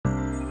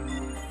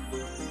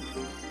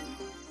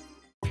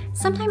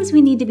Sometimes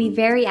we need to be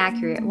very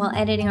accurate while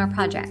editing our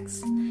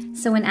projects.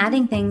 So when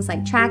adding things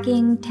like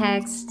tracking,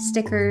 text,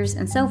 stickers,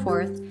 and so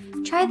forth,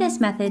 try this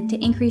method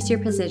to increase your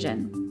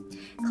precision.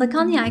 Click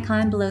on the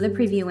icon below the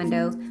preview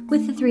window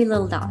with the 3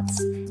 little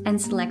dots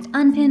and select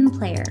Unpin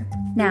Player.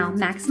 Now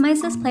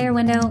maximize this player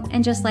window,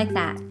 and just like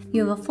that,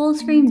 you have a full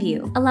screen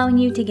view, allowing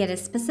you to get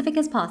as specific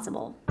as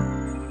possible.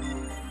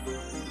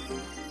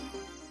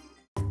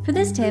 For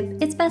this tip,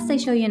 it's best I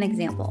show you an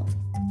example.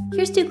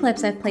 Here's 2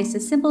 clips I've placed a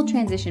simple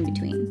transition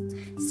between.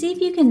 See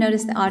if you can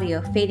notice the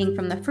audio fading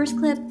from the first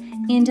clip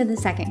into the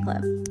second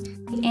clip.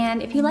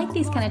 And if you like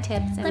these kind of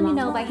tips, let me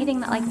know by hitting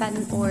that like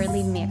button or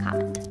leaving me a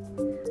comment.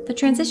 The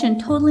transition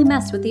totally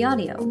messed with the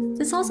audio.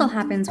 This also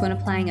happens when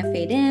applying a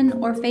fade in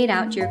or fade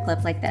out to your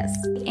clip like this.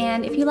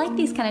 And if you like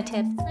these kind of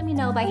tips, let me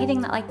know by hitting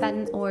that like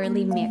button or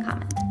leaving me a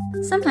comment.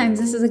 Sometimes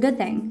this is a good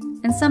thing,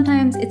 and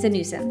sometimes it's a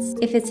nuisance.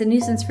 If it's a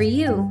nuisance for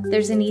you,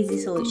 there's an easy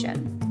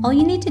solution. All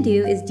you need to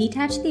do is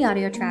detach the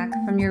audio track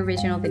from your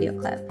original video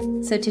clip.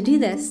 So to do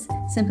this,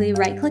 simply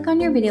right-click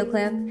on your video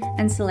clip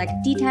and select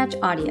Detach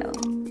Audio.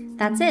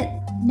 That's it.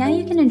 Now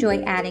you can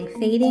enjoy adding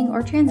fading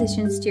or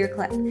transitions to your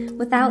clip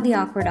without the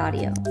awkward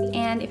audio.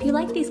 And if you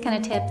like these kind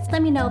of tips,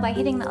 let me know by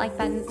hitting that like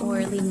button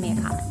or leaving me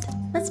a comment.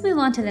 Let's move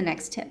on to the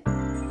next tip.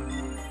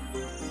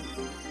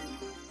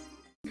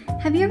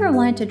 Have you ever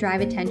wanted to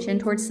drive attention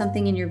towards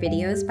something in your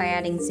videos by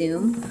adding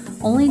zoom,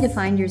 only to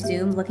find your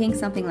zoom looking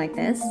something like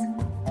this?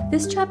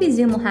 This choppy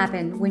zoom will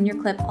happen when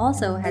your clip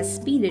also has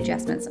speed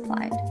adjustments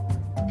applied.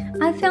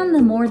 I've found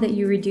the more that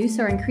you reduce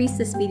or increase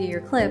the speed of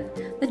your clip,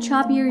 the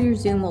choppier your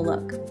zoom will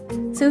look.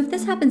 So if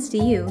this happens to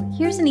you,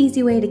 here's an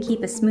easy way to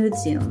keep a smooth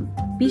zoom.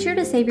 Be sure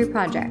to save your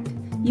project.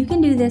 You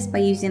can do this by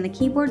using the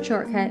keyboard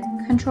shortcut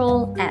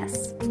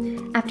Ctrl+S.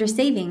 After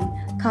saving,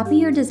 copy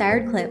your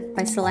desired clip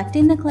by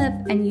selecting the clip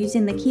and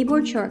using the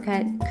keyboard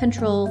shortcut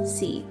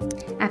Ctrl+C.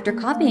 After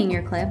copying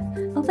your clip,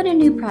 open a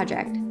new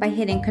project by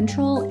hitting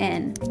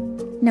Ctrl+N.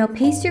 Now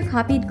paste your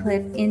copied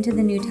clip into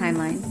the new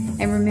timeline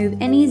and remove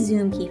any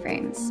zoom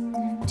keyframes.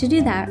 To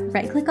do that,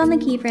 right-click on the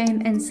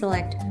keyframe and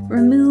select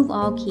Remove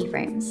All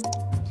Keyframes.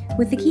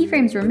 With the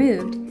keyframes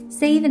removed,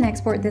 save and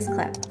export this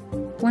clip.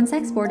 Once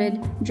exported,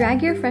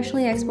 drag your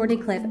freshly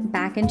exported clip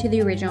back into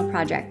the original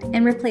project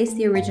and replace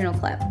the original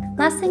clip.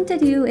 Last thing to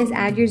do is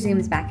add your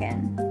zooms back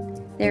in.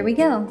 There we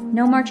go,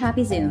 no more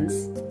choppy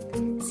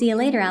zooms. See you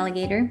later,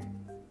 alligator.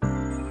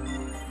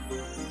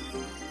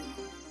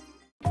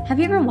 Have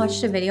you ever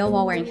watched a video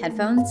while wearing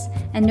headphones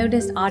and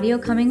noticed audio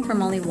coming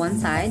from only one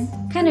side?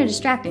 Kinda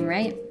distracting,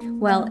 right?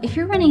 Well, if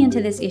you're running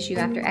into this issue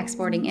after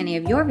exporting any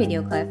of your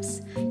video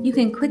clips, you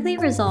can quickly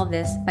resolve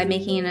this by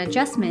making an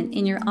adjustment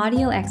in your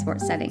audio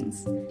export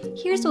settings.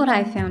 Here's what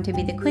I've found to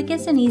be the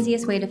quickest and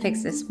easiest way to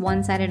fix this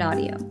one-sided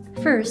audio.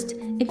 First,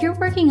 if you're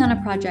working on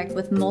a project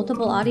with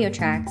multiple audio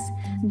tracks,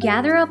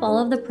 gather up all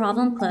of the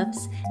problem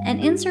clips and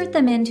insert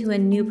them into a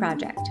new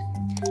project.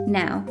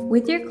 Now,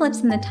 with your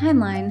clips in the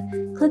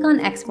timeline, click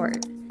on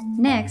Export.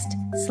 Next,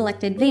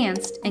 select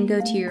Advanced and go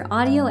to your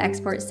audio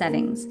export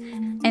settings,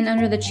 and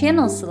under the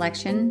Channels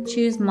selection,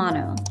 choose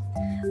Mono.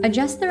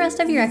 Adjust the rest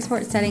of your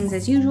export settings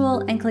as usual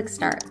and click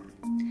Start.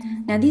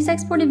 Now these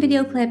exported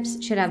video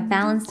clips should have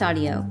balanced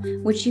audio,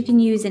 which you can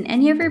use in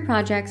any of your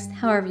projects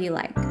however you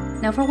like.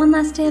 Now for one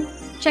last tip,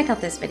 check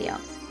out this video.